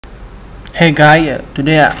Hey guys,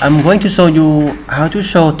 today I'm going to show you how to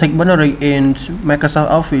show text binary in Microsoft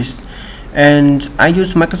Office, and I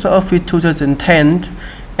use Microsoft Office 2010,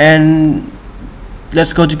 and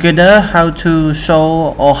let's go together how to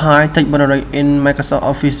show or hide text binary in Microsoft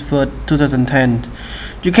Office Word 2010.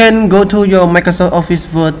 You can go to your Microsoft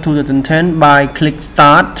Office Word 2010 by click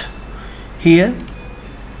Start here,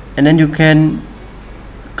 and then you can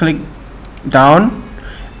click down.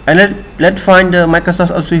 And let's find the Microsoft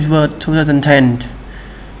Office Word 2010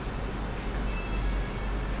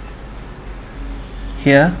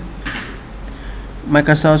 here.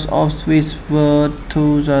 Microsoft Office Word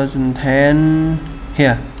 2010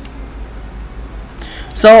 here.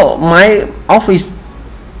 So my Office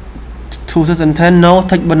 2010 no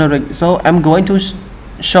text binary, so I'm going to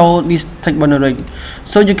show this text binary.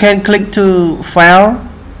 So you can click to File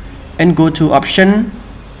and go to Option,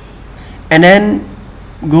 and then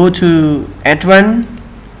go to Advanced,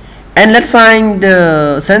 and let's find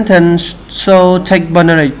the sentence show text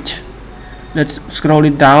binary. Let's scroll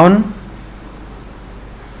it down.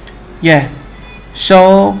 Yeah,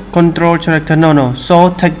 show control character. No,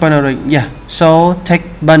 show text binary. Yeah, show text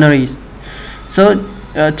binaries. So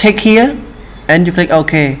take here and you click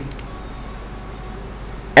OK.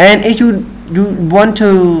 And if you want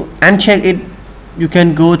to uncheck it, you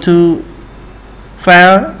can go to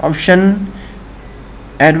File, Option,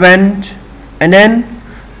 Advanced, and then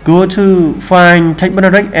go to find text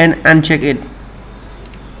binary and uncheck it.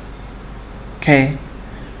 Okay,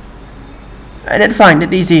 and that's fine,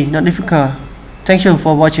 that's easy, not difficult. Thank you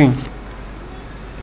for watching.